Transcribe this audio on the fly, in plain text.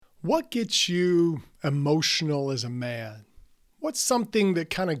What gets you emotional as a man? What's something that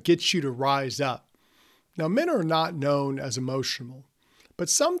kind of gets you to rise up? Now, men are not known as emotional, but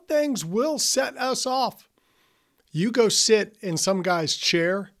some things will set us off. You go sit in some guy's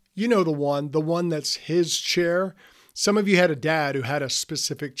chair, you know the one that's his chair. Some of you had a dad who had a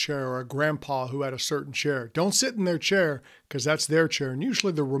specific chair or a grandpa who had a certain chair. Don't sit in their chair because that's their chair, and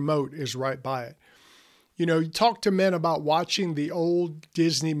usually the remote is right by it. You talk to men about watching the old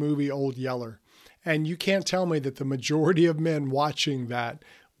Disney movie, Old Yeller, and you can't tell me that the majority of men watching that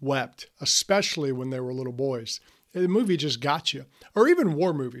wept, especially when they were little boys. The movie just got you. Or even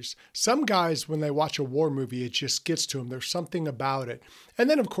war movies. Some guys, when they watch a war movie, it just gets to them. There's something about it. And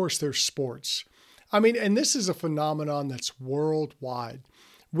then, of course, there's sports. And this is a phenomenon that's worldwide.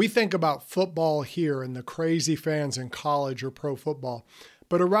 We think about football here and the crazy fans in college or pro football.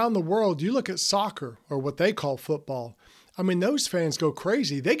 But around the world, you look at soccer or what they call football. Those fans go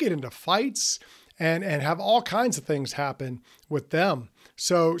crazy. They get into fights and have all kinds of things happen with them.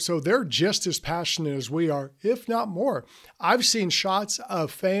 So they're just as passionate as we are, if not more. I've seen shots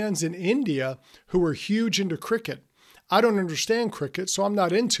of fans in India who are huge into cricket. I don't understand cricket, so I'm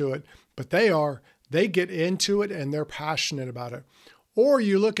not into it, but they are. They get into it and they're passionate about it. Or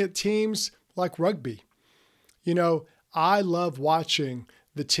you look at teams like rugby. I love watching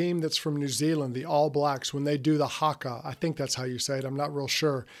the team that's from New Zealand, the All Blacks, when they do the haka. I think that's how you say it. I'm not real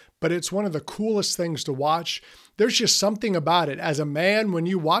sure. But it's one of the coolest things to watch. There's just something about it. As a man, when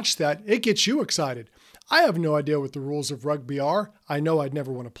you watch that, it gets you excited. I have no idea what the rules of rugby are. I know I'd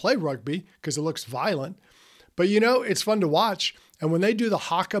never want to play rugby because it looks violent. But it's fun to watch. And when they do the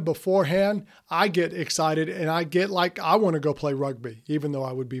haka beforehand, I get excited and I get like I want to go play rugby, even though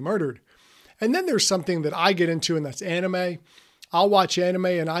I would be murdered. And then there's something that I get into, and that's anime. I'll watch anime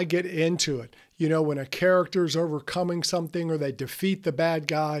and I get into it. When a character's overcoming something or they defeat the bad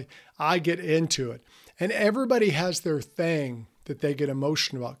guy, I get into it. And everybody has their thing that they get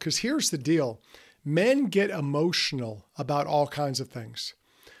emotional about. Because here's the deal. Men get emotional about all kinds of things.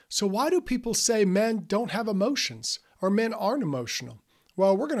 So why do people say men don't have emotions or men aren't emotional?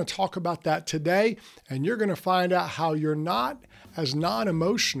 Well, we're going to talk about that today, and you're going to find out how you're not as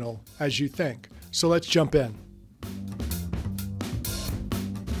non-emotional as you think. So let's jump in.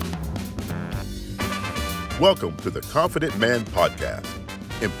 Welcome to the Confident Man Podcast,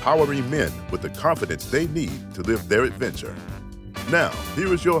 empowering men with the confidence they need to live their adventure. Now,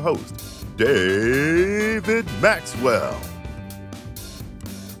 here is your host, David Maxwell.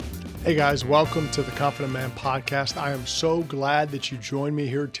 Hey guys, welcome to the Confident Man Podcast. I am so glad that you joined me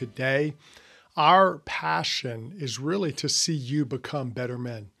here today. Our passion is really to see you become better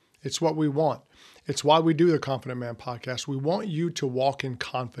men. It's what we want. It's why we do the Confident Man Podcast. We want you to walk in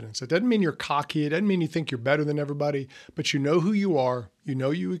confidence. It doesn't mean you're cocky. It doesn't mean you think you're better than everybody, but you know who you are, you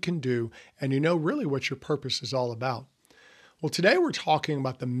know you can do, and you know really what your purpose is all about. Well, today we're talking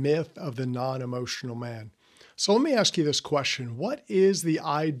about the myth of the non-emotional man. So let me ask you this question. What is the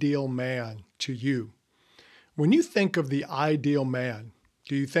ideal man to you? When you think of the ideal man,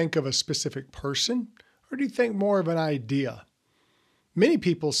 do you think of a specific person or do you think more of an idea? Many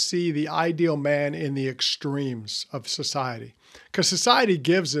people see the ideal man in the extremes of society because society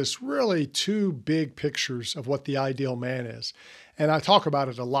gives us really two big pictures of what the ideal man is. And I talk about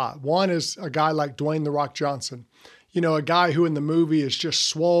it a lot. One is a guy like Dwayne "The Rock" Johnson, a guy who in the movie is just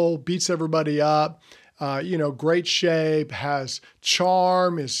swole, beats everybody up, great shape, has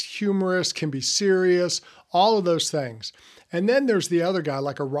charm, is humorous, can be serious, all of those things. And then there's the other guy,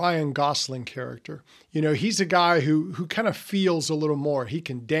 like a Ryan Gosling character. He's a guy who kind of feels a little more. He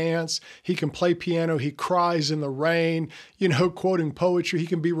can dance, he can play piano, he cries in the rain, quoting poetry, he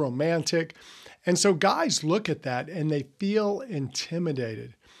can be romantic. And so guys look at that and they feel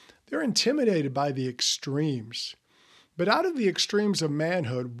intimidated. They're intimidated by the extremes. But out of the extremes of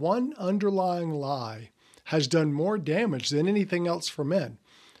manhood, one underlying lie has done more damage than anything else for men.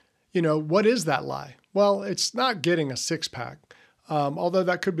 What is that lie? Well, it's not getting a six-pack, although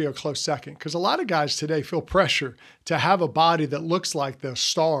that could be a close second, because a lot of guys today feel pressure to have a body that looks like the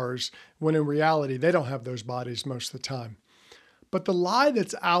stars, when in reality, they don't have those bodies most of the time. But the lie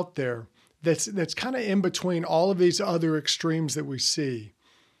that's out there, that's kind of in between all of these other extremes that we see,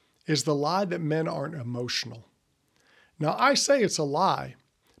 is the lie that men aren't emotional. Now, I say it's a lie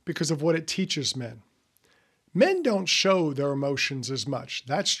because of what it teaches men. Men don't show their emotions as much.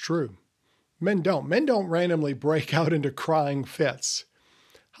 That's true. Men don't. Men don't randomly break out into crying fits.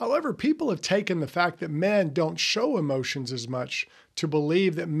 However, people have taken the fact that men don't show emotions as much to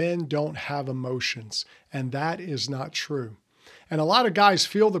believe that men don't have emotions, and that is not true. And a lot of guys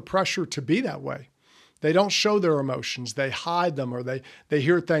feel the pressure to be that way. They don't show their emotions. They hide them, or they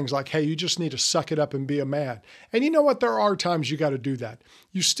hear things like, hey, you just need to suck it up and be a man. And you know what? There are times you got to do that.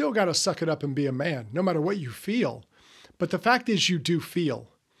 You still got to suck it up and be a man, no matter what you feel. But the fact is you do feel.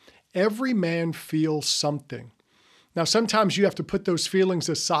 Every man feels something. Now, sometimes you have to put those feelings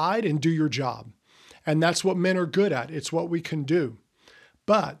aside and do your job. And that's what men are good at. It's what we can do.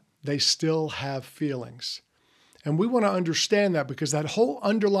 But they still have feelings. And we want to understand that, because that whole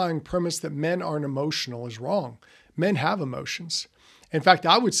underlying premise that men aren't emotional is wrong. Men have emotions. In fact,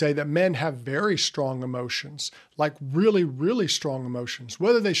 I would say that men have very strong emotions, like really, really strong emotions.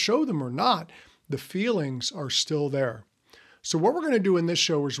 Whether they show them or not, the feelings are still there. So what we're going to do in this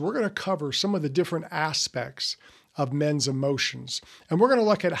show is we're going to cover some of the different aspects of men's emotions. And we're going to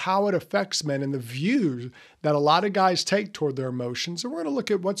look at how it affects men and the view that a lot of guys take toward their emotions. And we're going to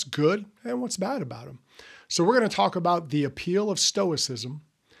look at what's good and what's bad about them. So we're going to talk about the appeal of stoicism,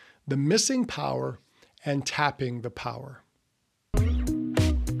 the missing power, and tapping the power.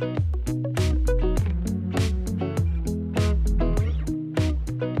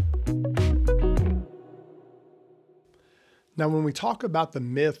 Now, when we talk about the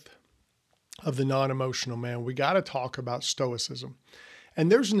myth of the non-emotional man, we got to talk about stoicism. And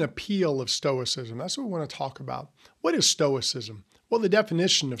there's an appeal of stoicism. That's what we want to talk about. What is stoicism? Well, the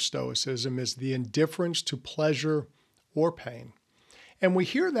definition of stoicism is the indifference to pleasure or pain. And we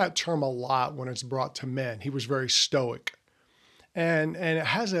hear that term a lot when it's brought to men. He was very stoic. And it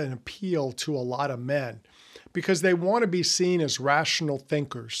has an appeal to a lot of men because they want to be seen as rational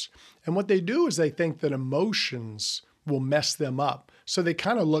thinkers. And what they do is they think that emotions will mess them up. So they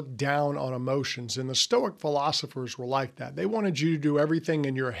kind of look down on emotions. And the Stoic philosophers were like that. They wanted you to do everything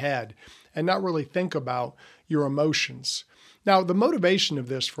in your head and not really think about your emotions. Now, the motivation of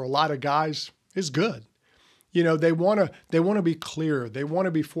this for a lot of guys is good. You know, they want to be clear. They want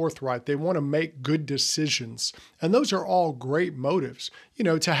to be forthright. They want to make good decisions. And those are all great motives. You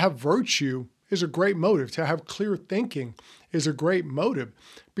know, to have virtue is a great motive. To have clear thinking is a great motive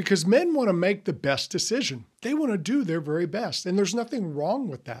because men want to make the best decision. They want to do their very best. And there's nothing wrong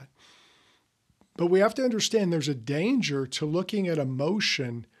with that. But we have to understand there's a danger to looking at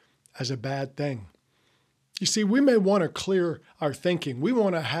emotion as a bad thing. You see, we may want to clear our thinking. We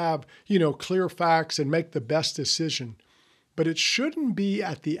want to have, clear facts and make the best decision. But it shouldn't be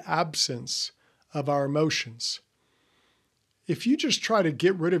at the absence of our emotions. If you just try to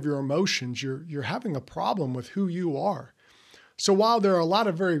get rid of your emotions, you're having a problem with who you are. So while there are a lot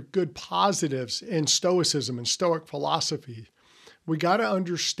of very good positives in Stoicism and Stoic philosophy, we got to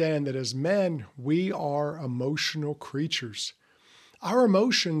understand that as men, we are emotional creatures. Our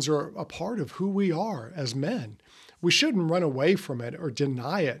emotions are a part of who we are as men. We shouldn't run away from it or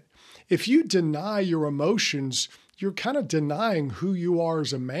deny it. If you deny your emotions, you're kind of denying who you are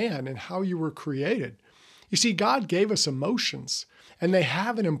as a man and how you were created. You see, God gave us emotions, and they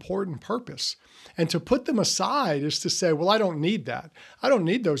have an important purpose. And to put them aside is to say, well, I don't need that. I don't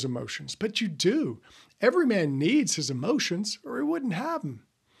need those emotions. But you do. Every man needs his emotions, or he wouldn't have them.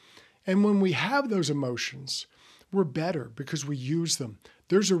 And when we have those emotions, we're better because we use them.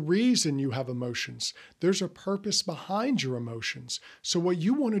 There's a reason you have emotions. There's a purpose behind your emotions. So what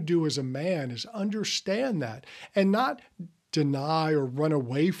you want to do as a man is understand that and not deny or run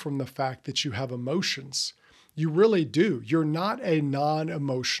away from the fact that you have emotions. You really do. You're not a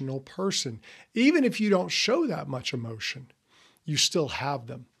non-emotional person. Even if you don't show that much emotion, you still have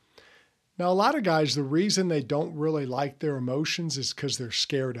them. Now, a lot of guys, the reason they don't really like their emotions is because they're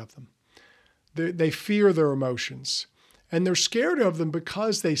scared of them. They fear their emotions. And they're scared of them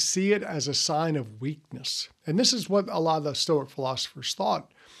because they see it as a sign of weakness. And this is what a lot of the Stoic philosophers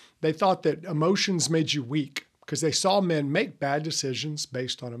thought. They thought that emotions made you weak because they saw men make bad decisions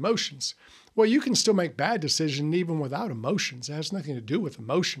based on emotions. Well, you can still make bad decisions even without emotions. It has nothing to do with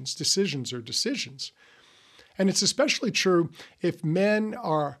emotions. Decisions are decisions. And it's especially true if men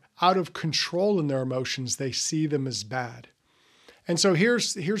are out of control in their emotions, they see them as bad. And so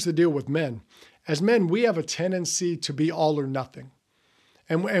here's the deal with men. As men, we have a tendency to be all or nothing.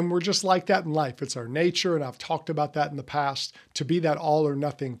 And we're just like that in life. It's our nature, and I've talked about that in the past, to be that all or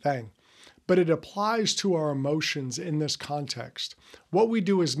nothing thing. But it applies to our emotions in this context. What we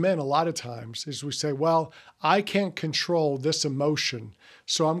do as men a lot of times is we say, well, I can't control this emotion,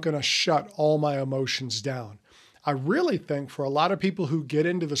 so I'm going to shut all my emotions down. I really think for a lot of people who get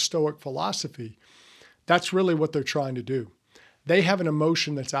into the Stoic philosophy, that's really what they're trying to do. They have an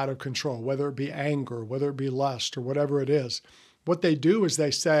emotion that's out of control, whether it be anger, whether it be lust, or whatever it is. What they do is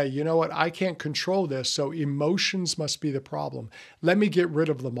they say, you know what, I can't control this, so emotions must be the problem. Let me get rid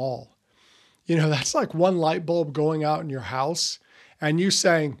of them all. That's like one light bulb going out in your house and you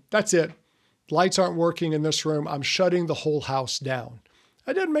saying, that's it. lights aren't working in this room, I'm shutting the whole house down.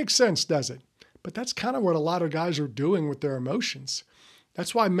 That doesn't make sense, does it? But that's kind of what a lot of guys are doing with their emotions.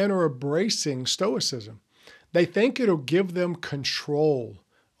 That's why men are embracing stoicism. They think it'll give them control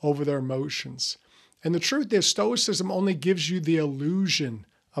over their emotions. And the truth is, stoicism only gives you the illusion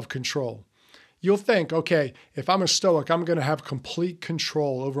of control. You'll think, okay, if I'm a stoic, I'm going to have complete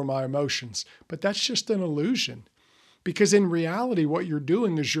control over my emotions. But that's just an illusion. Because in reality, what you're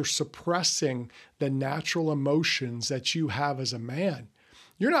doing is you're suppressing the natural emotions that you have as a man.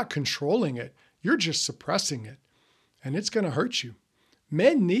 You're not controlling it. You're just suppressing it. And it's going to hurt you.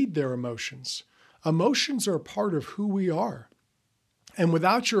 Men need their emotions. Emotions are a part of who we are. And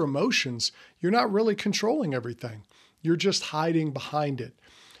without your emotions, you're not really controlling everything. You're just hiding behind it.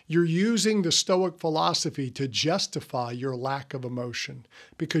 You're using the Stoic philosophy to justify your lack of emotion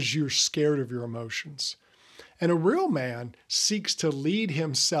because you're scared of your emotions. And a real man seeks to lead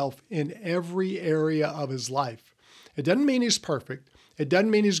himself in every area of his life. It doesn't mean he's perfect. It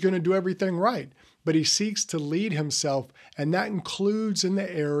doesn't mean he's going to do everything right, but he seeks to lead himself, and that includes in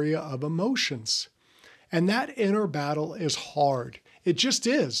the area of emotions. And that inner battle is hard. It just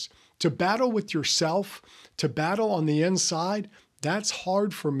is. To battle with yourself, to battle on the inside, that's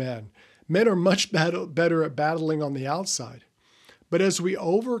hard for men. Men are much better at battling on the outside. But as we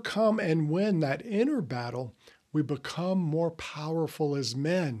overcome and win that inner battle, we become more powerful as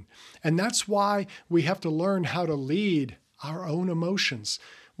men. And that's why we have to learn how to lead our own emotions.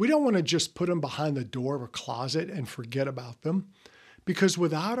 We don't want to just put them behind the door of a closet and forget about them. Because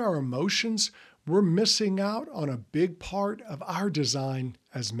without our emotions, we're missing out on a big part of our design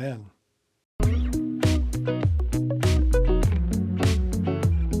as men.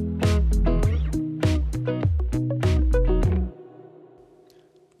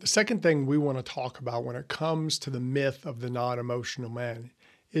 The second thing we want to talk about when it comes to the myth of the non-emotional man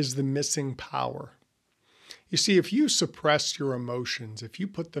is the missing power. You see, if you suppress your emotions, if you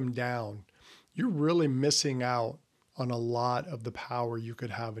put them down, you're really missing out on a lot of the power you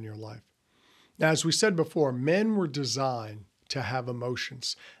could have in your life. Now, as we said before, men were designed to have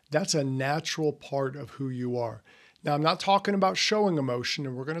emotions. That's a natural part of who you are. Now, I'm not talking about showing emotion,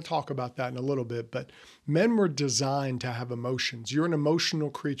 and we're going to talk about that in a little bit, but men were designed to have emotions. You're an emotional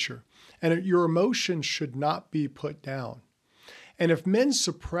creature, and your emotions should not be put down. And if men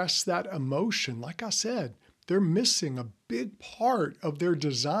suppress that emotion, like I said, they're missing a big part of their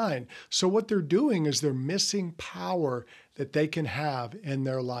design. So what they're doing is they're missing power that they can have in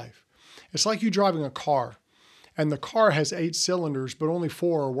their life. It's like you driving a car, and the car has 8 cylinders, but only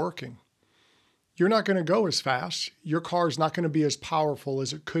 4 are working. You're not going to go as fast. Your car is not going to be as powerful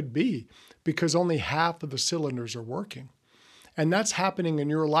as it could be because only half of the cylinders are working. And that's happening in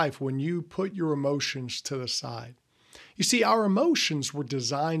your life when you put your emotions to the side. You see, our emotions were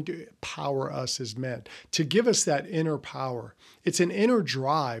designed to power us as men, to give us that inner power. It's an inner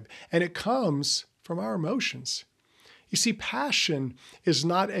drive, and it comes from our emotions. You see, passion is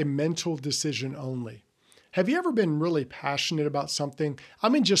not a mental decision only. Have you ever been really passionate about something? I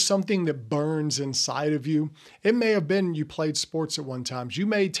mean, just something that burns inside of you. It may have been you played sports at one time. You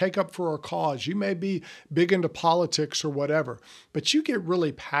may take up for a cause. You may be big into politics or whatever, but you get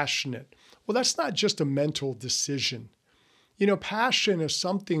really passionate. Well, that's not just a mental decision. You know, passion is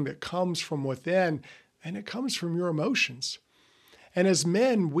something that comes from within, and it comes from your emotions. And as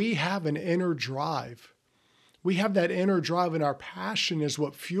men, we have an inner drive. We have that inner drive, and our passion is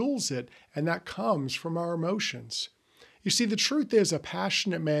what fuels it, and that comes from our emotions. You see, the truth is a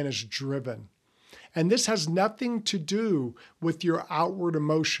passionate man is driven. And this has nothing to do with your outward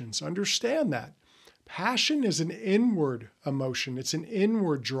emotions. Understand that. Passion is an inward emotion. It's an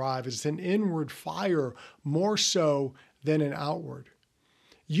inward drive. It's an inward fire more so than an outward.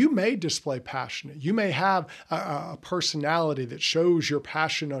 You may display passion. You may have a personality that shows your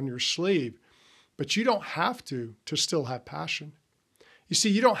passion on your sleeve. But you don't have to still have passion. You see,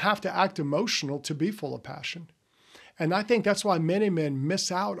 you don't have to act emotional to be full of passion. And I think that's why many men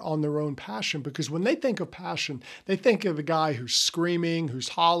miss out on their own passion, because when they think of passion, they think of the guy who's screaming, who's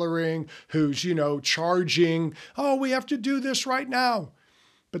hollering, who's, charging. Oh, we have to do this right now.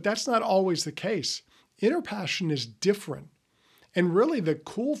 But that's not always the case. Inner passion is different. And really the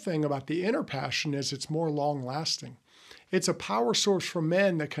cool thing about the inner passion is it's more long lasting. It's a power source for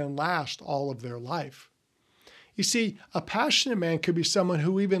men that can last all of their life. You see, a passionate man could be someone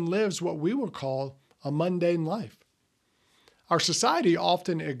who even lives what we would call a mundane life. Our society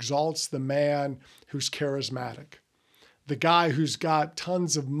often exalts the man who's charismatic, the guy who's got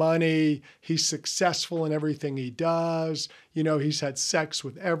tons of money, he's successful in everything he does, he's had sex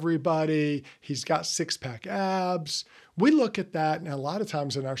with everybody, he's got 6-pack abs. We look at that, and a lot of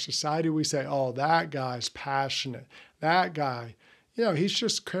times in our society, we say, oh, that guy's passionate. That guy, he's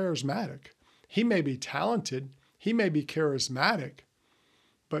just charismatic. He may be talented. He may be charismatic.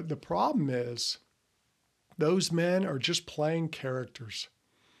 But the problem is, those men are just playing characters.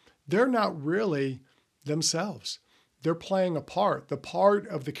 They're not really themselves. They're playing a part, the part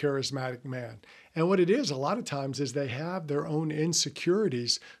of the charismatic man. And what it is a lot of times is they have their own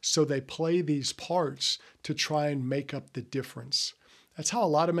insecurities, so they play these parts to try and make up the difference. That's how a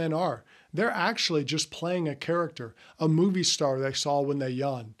lot of men are. They're actually just playing a character, a movie star they saw when they're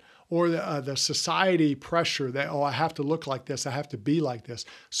young, or the society pressure that, I have to look like this, I have to be like this.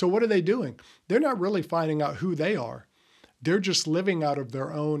 So what are they doing? They're not really finding out who they are. They're just living out of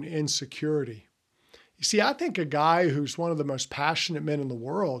their own insecurity. You see, I think a guy who's one of the most passionate men in the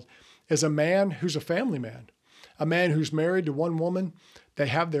world is a man who's a family man, a man who's married to one woman. They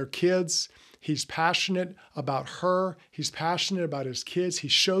have their kids. He's passionate about her. He's passionate about his kids. He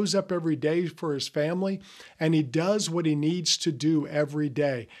shows up every day for his family, and he does what he needs to do every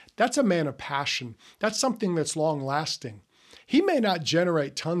day. That's a man of passion. That's something that's long lasting. He may not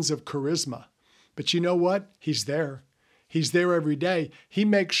generate tons of charisma, but you know what? He's there. He's there every day. He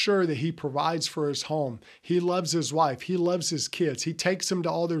makes sure that he provides for his home. He loves his wife. He loves his kids. He takes them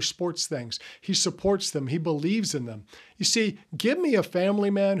to all their sports things. He supports them. He believes in them. You see, give me a family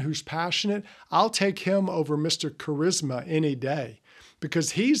man who's passionate. I'll take him over Mr. Charisma any day,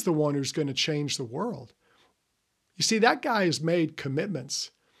 because he's the one who's going to change the world. You see, that guy has made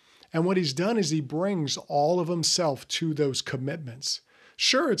commitments. And what he's done is he brings all of himself to those commitments.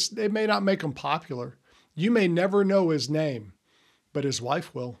 Sure, it may not make him popular. You may never know his name, but his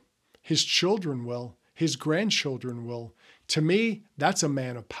wife will. His children will. His grandchildren will. To me, that's a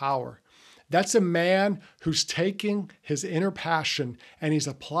man of power. That's a man who's taking his inner passion and he's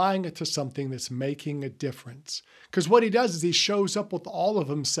applying it to something that's making a difference. Because what he does is he shows up with all of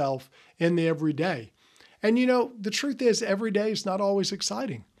himself in the everyday. And the truth is, every day is not always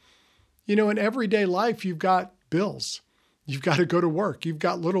exciting. In everyday life, you've got bills. You've got to go to work. You've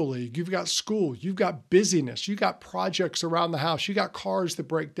got Little League. You've got school. You've got busyness. You've got projects around the house. You got cars that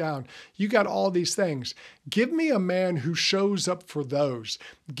break down. You got all these things. Give me a man who shows up for those.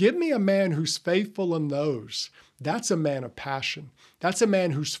 Give me a man who's faithful in those. That's a man of passion. That's a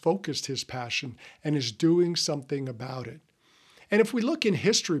man who's focused his passion and is doing something about it. And if we look in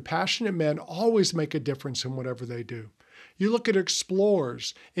history, passionate men always make a difference in whatever they do. You look at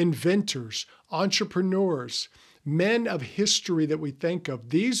explorers, inventors, entrepreneurs, men of history that we think of.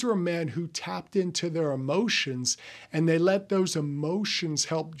 These are men who tapped into their emotions and they let those emotions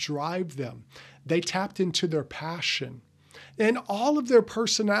help drive them. They tapped into their passion. And all of their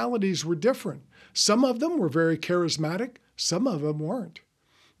personalities were different. Some of them were very charismatic. Some of them weren't.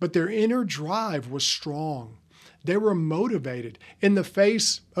 But their inner drive was strong. They were motivated in the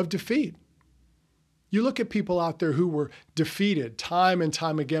face of defeat. You look at people out there who were defeated time and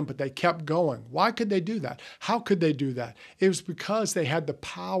time again, but they kept going. Why could they do that? How could they do that? It was because they had the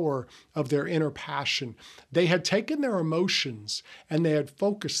power of their inner passion. They had taken their emotions and they had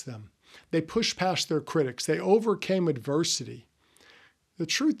focused them. They pushed past their critics. They overcame adversity. The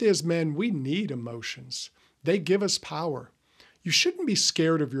truth is, men, we need emotions. They give us power. You shouldn't be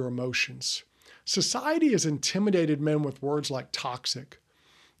scared of your emotions. Society has intimidated men with words like toxic.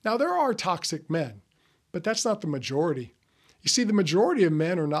 Now, there are toxic men. But that's not the majority. You see, the majority of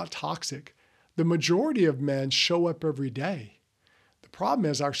men are not toxic. The majority of men show up every day. The problem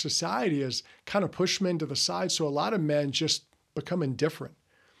is our society has kind of pushed men to the side, so a lot of men just become indifferent.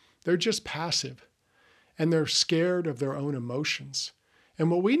 They're just passive, and they're scared of their own emotions. And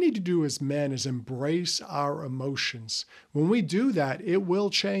what we need to do as men is embrace our emotions. When we do that, it will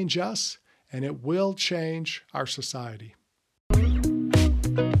change us, and it will change our society.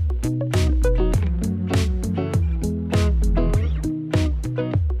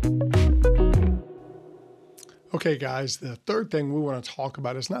 Okay, guys, the third thing we want to talk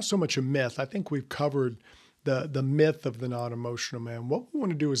about is not so much a myth. I think we've covered the myth of the non-emotional man. What we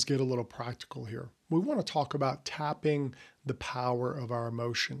want to do is get a little practical here. We want to talk about tapping the power of our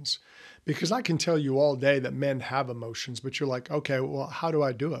emotions. Because I can tell you all day that men have emotions, but you're like, okay, well, how do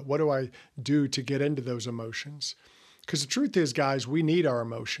I do it? What do I do to get into those emotions? Because the truth is, guys, we need our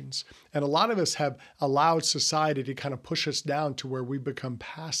emotions. And a lot of us have allowed society to kind of push us down to where we become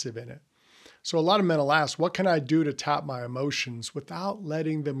passive in it. So a lot of men will ask, what can I do to tap my emotions without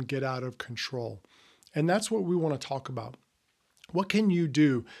letting them get out of control? And that's what we want to talk about. What can you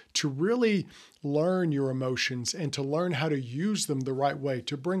do to really learn your emotions and to learn how to use them the right way,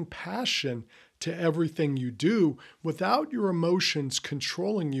 to bring passion to everything you do without your emotions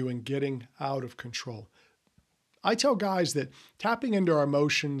controlling you and getting out of control? I tell guys that tapping into our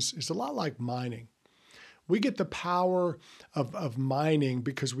emotions is a lot like mining. We get the power of mining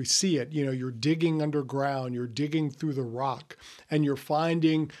because we see it. You're digging underground, you're digging through the rock, and you're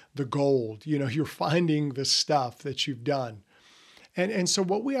finding the gold. You're finding the stuff that you've done. And so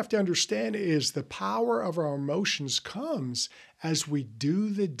what we have to understand is the power of our emotions comes as we do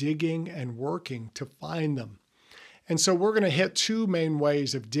the digging and working to find them. And so we're going to hit two main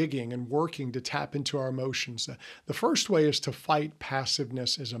ways of digging and working to tap into our emotions. The first way is to fight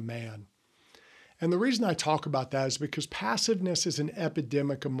passiveness as a man. And the reason I talk about that is because passiveness is an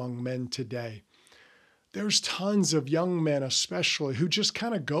epidemic among men today. There's tons of young men especially who just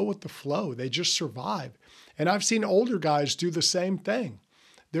kind of go with the flow. They just survive. And I've seen older guys do the same thing.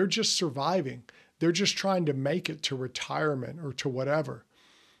 They're just surviving. They're just trying to make it to retirement or to whatever.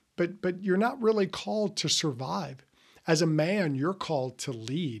 But you're not really called to survive. As a man, you're called to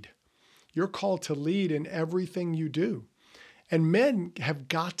lead. You're called to lead in everything you do. And men have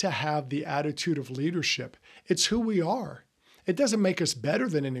got to have the attitude of leadership. It's who we are. It doesn't make us better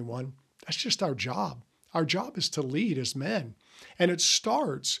than anyone. That's just our job. Our job is to lead as men. And it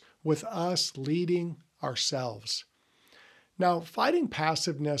starts with us leading ourselves. Now, fighting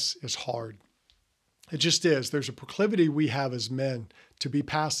passiveness is hard. It just is. There's a proclivity we have as men to be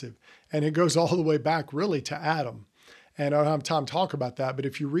passive. And it goes all the way back really to Adam. And I don't have time to talk about that. But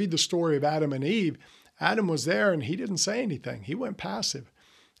if you read the story of Adam and Eve, Adam was there and he didn't say anything. He went passive.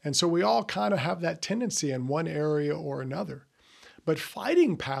 And so we all kind of have that tendency in one area or another. But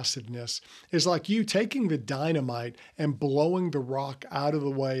fighting passiveness is like you taking the dynamite and blowing the rock out of the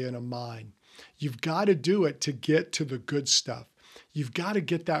way in a mine. You've got to do it to get to the good stuff. You've got to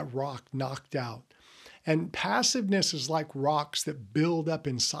get that rock knocked out. And passiveness is like rocks that build up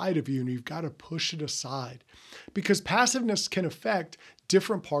inside of you and you've got to push it aside. Because passiveness can affect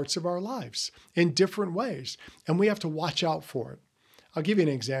different parts of our lives in different ways. And we have to watch out for it. I'll give you an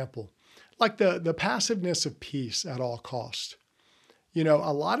example. Like the passiveness of peace at all cost. A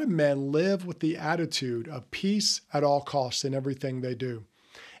lot of men live with the attitude of peace at all costs in everything they do.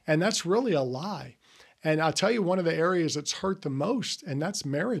 And that's really a lie. And I'll tell you one of the areas that's hurt the most, and that's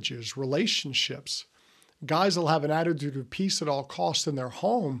marriages, relationships. Guys will have an attitude of peace at all costs in their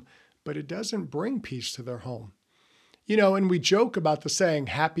home, but it doesn't bring peace to their home. And we joke about the saying,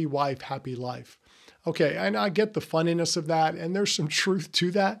 happy wife, happy life. Okay, and I get the funniness of that, and there's some truth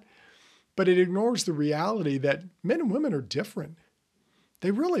to that, but it ignores the reality that men and women are different. They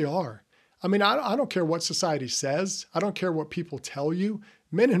really are. I mean, I don't care what society says. I don't care what people tell you.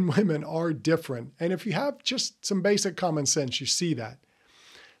 Men and women are different. And if you have just some basic common sense, you see that.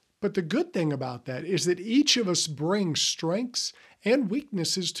 But the good thing about that is that each of us brings strengths and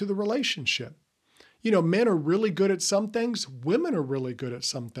weaknesses to the relationship. Men are really good at some things. Women are really good at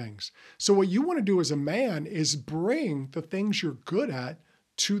some things. So what you want to do as a man is bring the things you're good at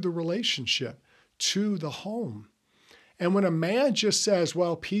to the relationship, to the home. And when a man just says,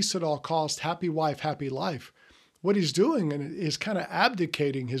 well, peace at all costs, happy wife, happy life, what he's doing is kind of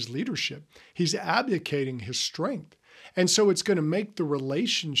abdicating his leadership. He's abdicating his strength. And so it's going to make the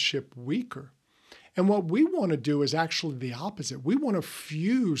relationship weaker. And what we want to do is actually the opposite. We want to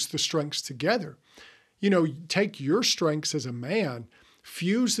fuse the strengths together. Take your strengths as a man,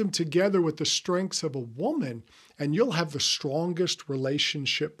 fuse them together with the strengths of a woman, and you'll have the strongest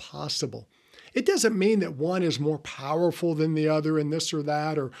relationship possible. It doesn't mean that one is more powerful than the other in this or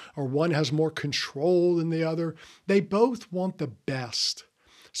that, or one has more control than the other. They both want the best.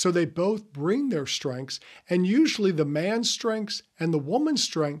 So they both bring their strengths, and usually the man's strengths and the woman's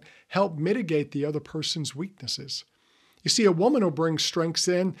strength help mitigate the other person's weaknesses. You see, a woman will bring strengths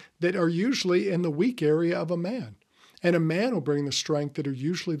in that are usually in the weak area of a man, and a man will bring the strength that are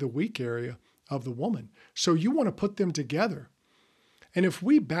usually the weak area of the woman. So you want to put them together. And if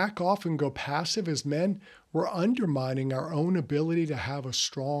we back off and go passive as men, we're undermining our own ability to have a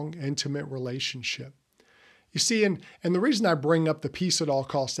strong, intimate relationship. You see, and the reason I bring up the peace at all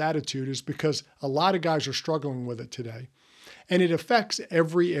costs attitude is because a lot of guys are struggling with it today. And it affects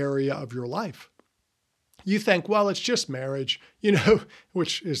every area of your life. You think, well, it's just marriage,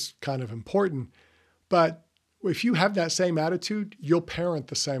 which is kind of important. But if you have that same attitude, you'll parent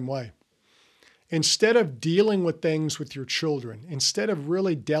the same way. Instead of dealing with things with your children, instead of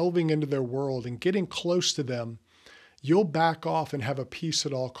really delving into their world and getting close to them, you'll back off and have a peace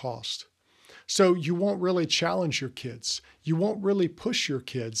at all costs. So you won't really challenge your kids. You won't really push your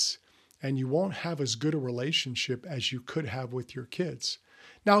kids, and you won't have as good a relationship as you could have with your kids.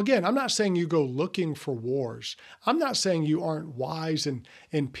 Now, again, I'm not saying you go looking for wars. I'm not saying you aren't wise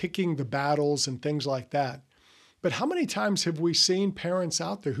in picking the battles and things like that. But how many times have we seen parents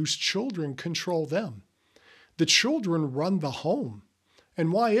out there whose children control them? The children run the home.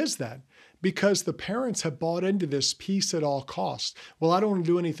 And why is that? Because the parents have bought into this peace at all costs. Well, I don't want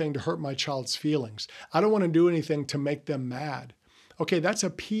to do anything to hurt my child's feelings. I don't want to do anything to make them mad. Okay, that's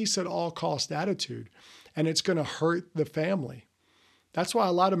a peace at all cost attitude, and it's going to hurt the family. That's why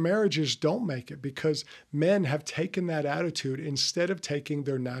a lot of marriages don't make it, because men have taken that attitude instead of taking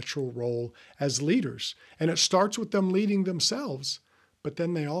their natural role as leaders. And it starts with them leading themselves, but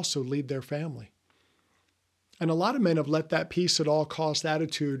then they also lead their family. And a lot of men have let that peace at all cost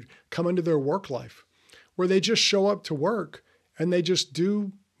attitude come into their work life, where they just show up to work and they just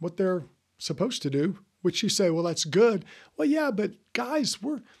do what they're supposed to do, which you say, well, that's good. Well, yeah, but guys,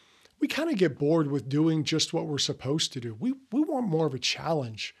 we kind of get bored with doing just what we're supposed to do. We want more of a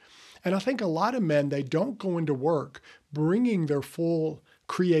challenge. And I think a lot of men, they don't go into work bringing their full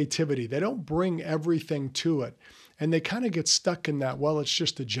creativity. They don't bring everything to it. And they kind of get stuck in that, well, it's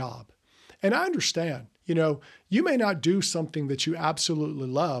just a job. And I understand, you may not do something that you absolutely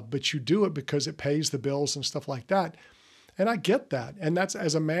love, but you do it because it pays the bills and stuff like that. And I get that. And that's,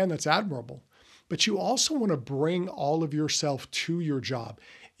 as a man, that's admirable. But you also want to bring all of yourself to your job.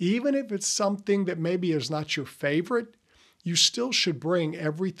 Even if it's something that maybe is not your favorite, you still should bring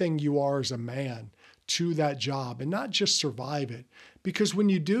everything you are as a man to that job and not just survive it. Because when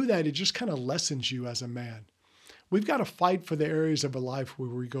you do that, it just kind of lessens you as a man. We've got to fight for the areas of our life where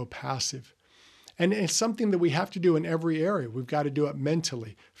we go passive. And it's something that we have to do in every area. We've got to do it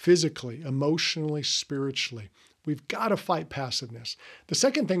mentally, physically, emotionally, spiritually. We've got to fight passiveness. The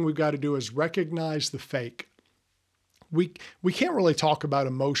second thing we've got to do is recognize the fake. We can't really talk about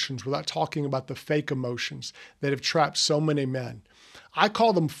emotions without talking about the fake emotions that have trapped so many men. I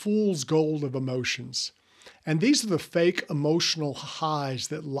call them fool's gold of emotions. And these are the fake emotional highs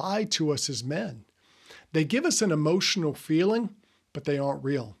that lie to us as men. They give us an emotional feeling, but they aren't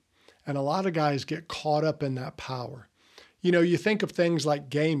real. And a lot of guys get caught up in that power. You think of things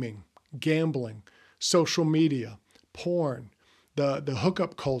like gaming, gambling, social media, porn, the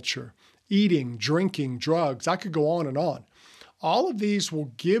hookup culture, eating, drinking, drugs. I could go on and on. All of these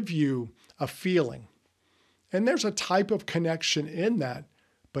will give you a feeling. And there's a type of connection in that,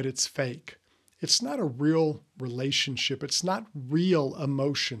 but it's fake. It's not a real relationship. It's not real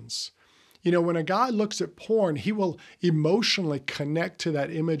emotions. When a guy looks at porn, he will emotionally connect to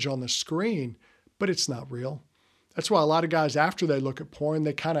that image on the screen, but it's not real. That's why a lot of guys, after they look at porn,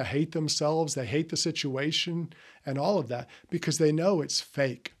 they kind of hate themselves. They hate the situation and all of that because they know it's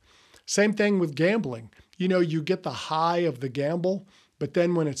fake. Same thing with gambling. You get the high of the gamble, but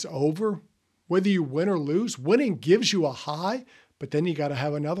then when it's over, whether you win or lose, winning gives you a high, but then you got to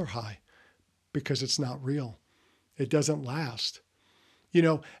have another high because it's not real. It doesn't last.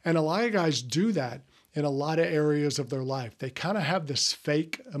 And a lot of guys do that in a lot of areas of their life. They kind of have this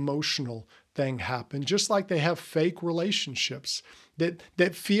fake emotional thing happen, just like they have fake relationships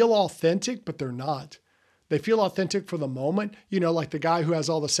that feel authentic, but they're not. They feel authentic for the moment, like the guy who has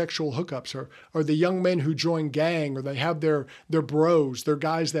all the sexual hookups or the young men who join gang, or they have their bros, their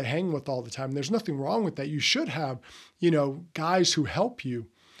guys they hang with all the time. There's nothing wrong with that. You should have, guys who help you.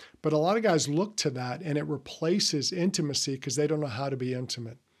 But a lot of guys look to that and it replaces intimacy because they don't know how to be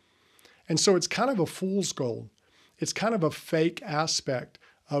intimate. And so it's kind of a fool's gold. It's kind of a fake aspect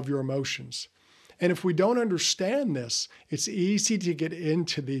of your emotions. And if we don't understand this, it's easy to get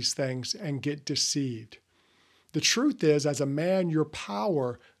into these things and get deceived. The truth is, as a man, your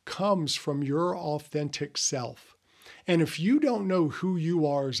power comes from your authentic self. And if you don't know who you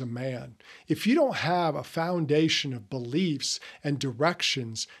are as a man, if you don't have a foundation of beliefs and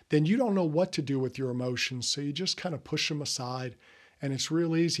directions, then you don't know what to do with your emotions. So you just kind of push them aside. And it's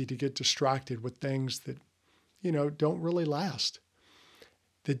real easy to get distracted with things that, don't really last.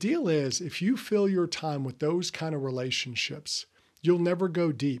 The deal is, if you fill your time with those kind of relationships, you'll never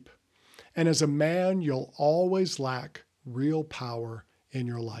go deep. And as a man, you'll always lack real power in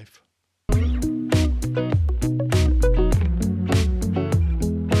your life.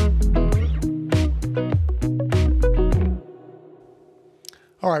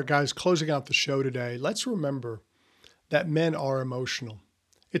 All right, guys, closing out the show today, let's remember that men are emotional.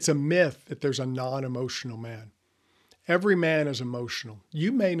 It's a myth that there's a non-emotional man. Every man is emotional.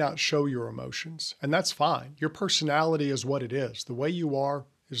 You may not show your emotions, and that's fine. Your personality is what it is. The way you are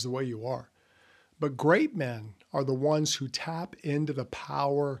is the way you are. But great men are the ones who tap into the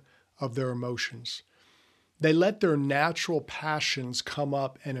power of their emotions. They let their natural passions come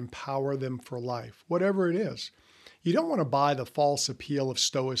up and empower them for life, whatever it is. You don't want to buy the false appeal of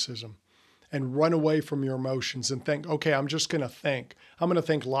stoicism and run away from your emotions and think, okay, I'm just going to think. I'm going to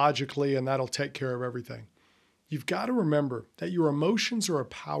think logically and that'll take care of everything. You've got to remember that your emotions are a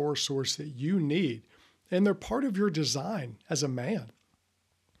power source that you need and they're part of your design as a man.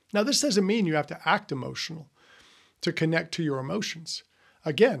 Now, this doesn't mean you have to act emotional to connect to your emotions.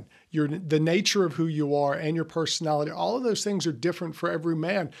 Again, the nature of who you are and your personality, all of those things are different for every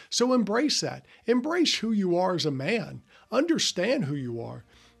man. So embrace that. Embrace who you are as a man. Understand who you are,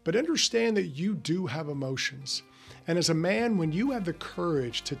 but understand that you do have emotions. And as a man, when you have the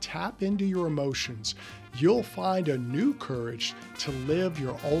courage to tap into your emotions, you'll find a new courage to live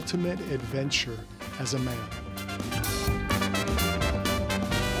your ultimate adventure as a man.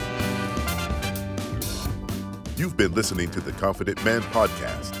 You've been listening to the Confident Man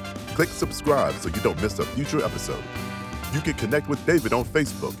podcast. Click subscribe so you don't miss a future episode. You can connect with David on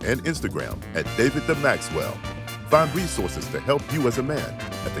Facebook and Instagram at David the Maxwell. Find resources to help you as a man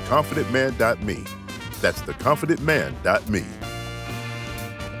at theconfidentman.me. That's theconfidentman.me.